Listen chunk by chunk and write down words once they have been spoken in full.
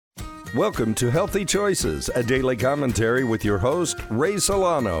Welcome to Healthy Choices, a daily commentary with your host, Ray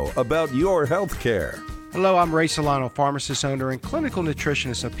Solano, about your health care. Hello, I'm Ray Solano, pharmacist, owner, and clinical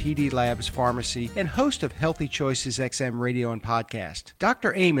nutritionist of PD Labs Pharmacy and host of Healthy Choices XM radio and podcast.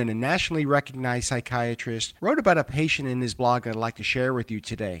 Dr. Amen, a nationally recognized psychiatrist, wrote about a patient in his blog I'd like to share with you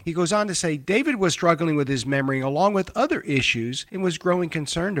today. He goes on to say, David was struggling with his memory along with other issues and was growing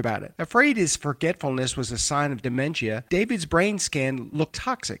concerned about it. Afraid his forgetfulness was a sign of dementia, David's brain scan looked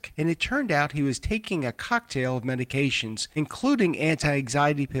toxic, and it turned out he was taking a cocktail of medications, including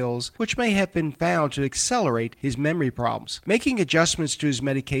anti-anxiety pills, which may have been found to accelerate his memory problems. Making adjustments to his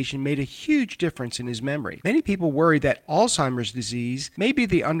medication made a huge difference in his memory. Many people worry that Alzheimer's disease may be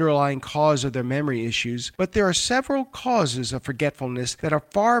the underlying cause of their memory issues, but there are several causes of forgetfulness that are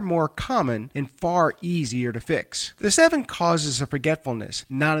far more common and far easier to fix. The 7 causes of forgetfulness: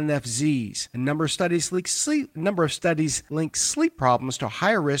 not enough Z's. A number of studies link sleep problems to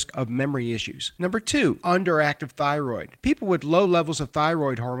higher risk of memory issues. Number 2, underactive thyroid. People with low levels of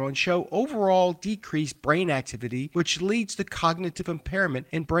thyroid hormone show overall decreased brain activity, which leads to cognitive impairment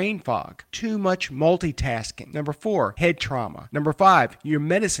and brain fog. Too much multitasking. Number 4, head trauma. Number 5, your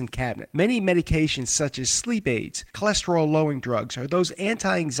medicine cabinet. Many medications such as sleep aids, cholesterol-lowering drugs, or those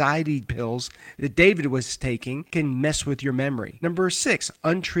anti-anxiety pills that David was taking can mess with your memory. Number 6,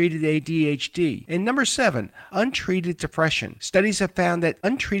 untreated ADHD. And number 7, untreated depression. Studies have found that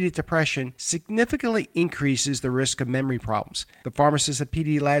untreated depression significantly increases the risk of memory problems. The pharmacists at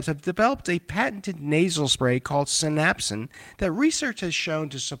PD Labs have developed a patented nasal spray called Synapsin that research has shown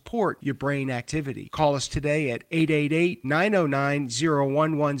to support your brain activity. Call us today at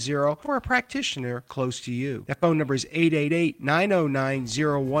 888-909-0110 for a practitioner close to you. That phone number is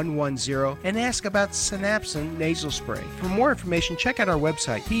 888-909-0110 and ask about Synapsin nasal spray. For more information, check out our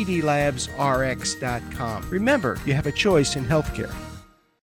website, pdlabsrx.com. Remember, you have a choice in healthcare.